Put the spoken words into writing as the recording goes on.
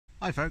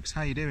Hi folks,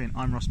 how you doing?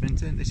 I'm Ross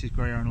Minton, this is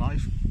Grow Your Own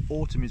Life.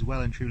 Autumn is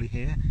well and truly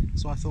here,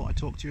 so I thought I'd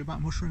talk to you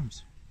about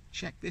mushrooms.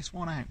 Check this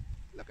one out.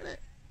 Look at it,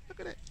 look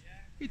at it.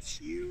 It's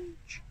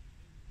huge.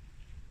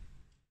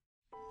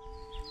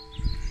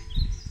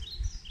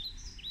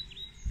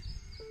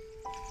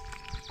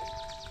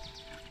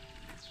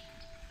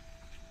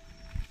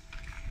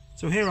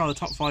 So here are the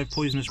top 5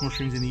 poisonous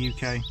mushrooms in the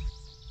UK.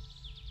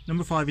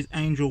 Number 5 is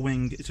angel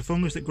wing. It's a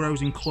fungus that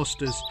grows in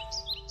clusters,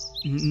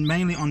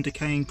 mainly on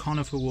decaying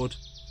conifer wood.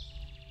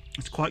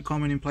 It's quite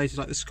common in places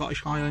like the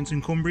Scottish Highlands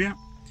and Cumbria.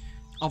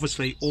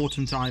 Obviously,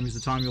 autumn time is the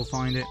time you'll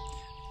find it.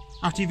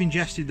 After you've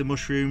ingested the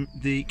mushroom,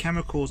 the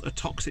chemicals are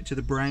toxic to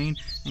the brain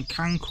and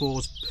can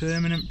cause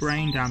permanent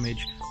brain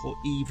damage or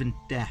even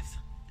death.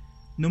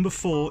 Number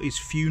 4 is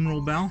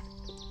funeral bell.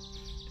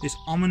 This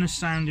ominous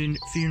sounding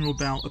funeral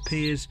bell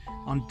appears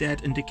on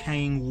dead and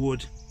decaying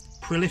wood.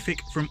 Prolific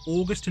from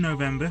August to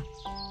November,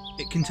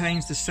 it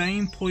contains the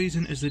same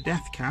poison as the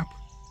death cap,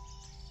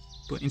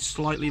 but in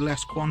slightly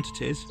less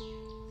quantities,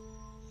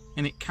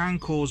 and it can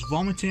cause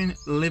vomiting,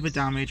 liver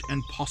damage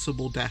and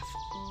possible death.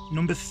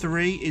 Number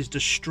 3 is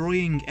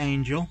destroying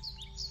angel.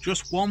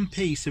 Just one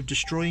piece of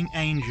destroying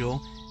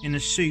angel in a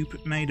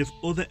soup made of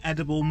other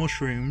edible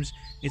mushrooms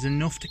is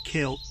enough to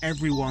kill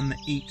everyone that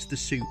eats the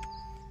soup.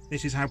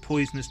 This is how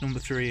poisonous number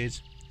 3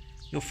 is.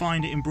 You'll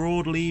find it in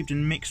broad-leaved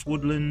and mixed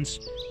woodlands,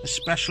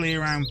 especially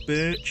around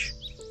birch.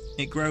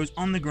 It grows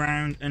on the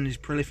ground and is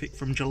prolific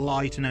from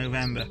July to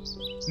November.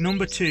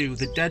 Number 2,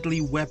 the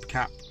deadly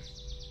webcap.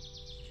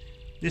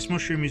 This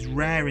mushroom is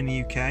rare in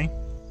the UK,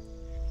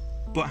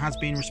 but has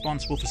been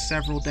responsible for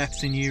several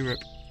deaths in Europe.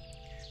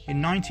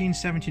 In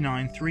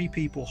 1979, 3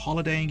 people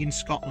holidaying in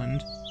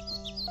Scotland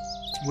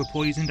were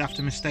poisoned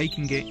after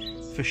mistaking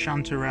it for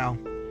chanterelle.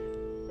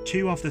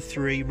 2 of the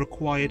 3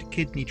 required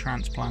kidney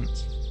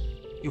transplants.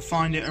 You'll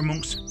find it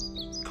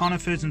amongst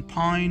conifers and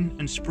pine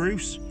and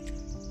spruce.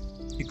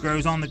 It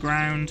grows on the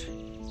ground,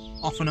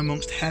 often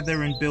amongst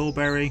heather and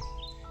bilberry.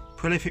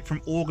 Prolific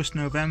from August to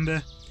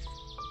November.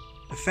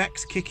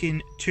 Effects kick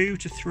in 2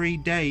 to 3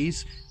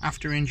 days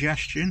after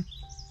ingestion.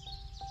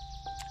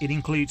 It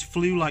includes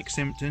flu-like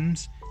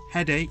symptoms,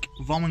 headache,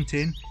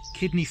 vomiting,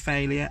 kidney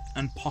failure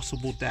and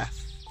possible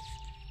death.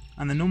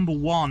 And the number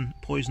 1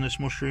 poisonous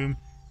mushroom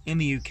in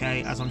the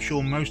UK, as I'm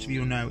sure most of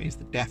you know, is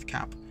the death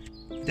cap.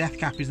 The death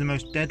cap is the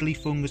most deadly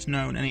fungus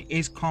known, and it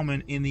is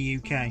common in the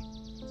UK.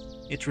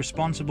 It's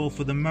responsible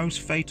for the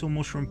most fatal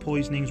mushroom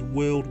poisonings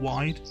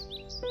worldwide.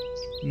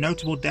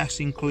 Notable deaths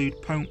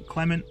include Pope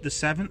Clement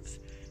VII,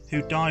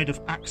 who died of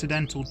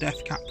accidental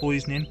death cap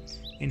poisoning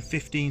in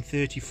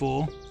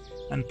 1534,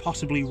 and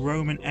possibly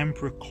Roman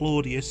Emperor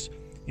Claudius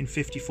in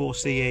 54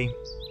 CE.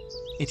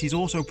 It is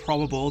also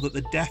probable that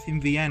the death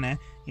in Vienna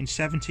in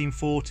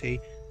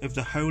 1740 of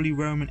the Holy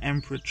Roman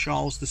Emperor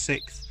Charles VI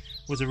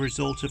was a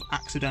result of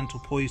accidental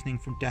poisoning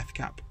from death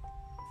cap.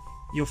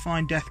 You'll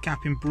find death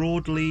cap in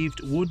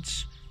broad-leaved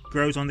woods,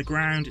 grows on the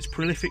ground, it's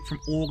prolific from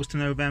August to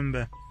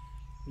November.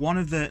 One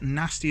of the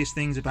nastiest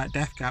things about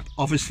death cap,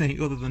 obviously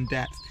other than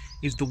death,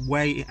 is the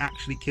way it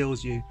actually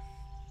kills you.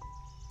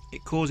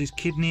 It causes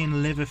kidney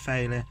and liver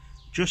failure.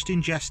 Just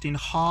ingesting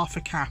half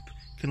a cap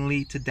can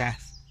lead to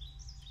death.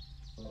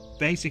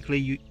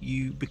 Basically,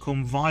 you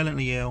become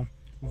violently ill,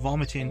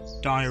 vomiting,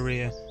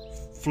 diarrhea,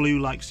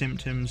 flu-like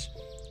symptoms.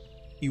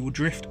 You will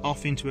drift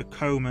off into a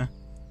coma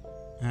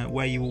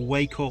where you will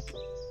wake up,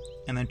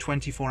 and then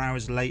 24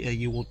 hours later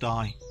you will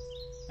die.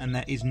 And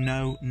there is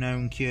no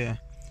known cure.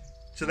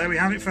 So there we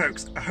have it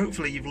folks.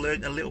 Hopefully you've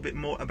learned a little bit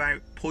more about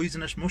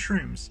poisonous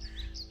mushrooms.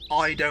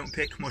 I don't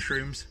pick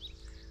mushrooms.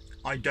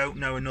 I don't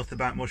know enough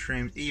about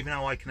mushrooms, even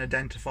though I can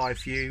identify a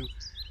few.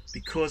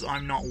 Because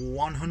I'm not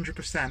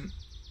 100%,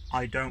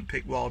 I don't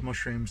pick wild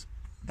mushrooms.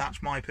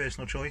 That's my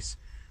personal choice.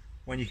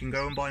 When you can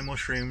go and buy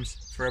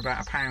mushrooms for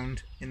about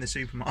 £1 in the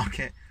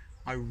supermarket,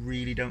 I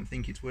really don't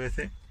think it's worth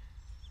it.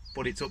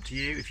 But it's up to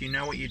you. If you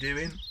know what you're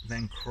doing,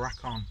 then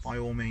crack on by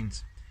all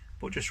means.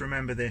 But just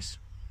remember this.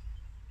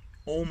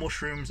 All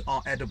mushrooms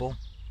are edible,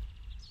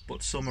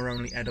 but some are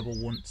only edible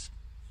once.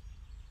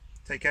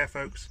 Take care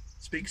folks.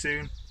 Speak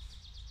soon.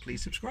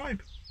 Please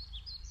subscribe.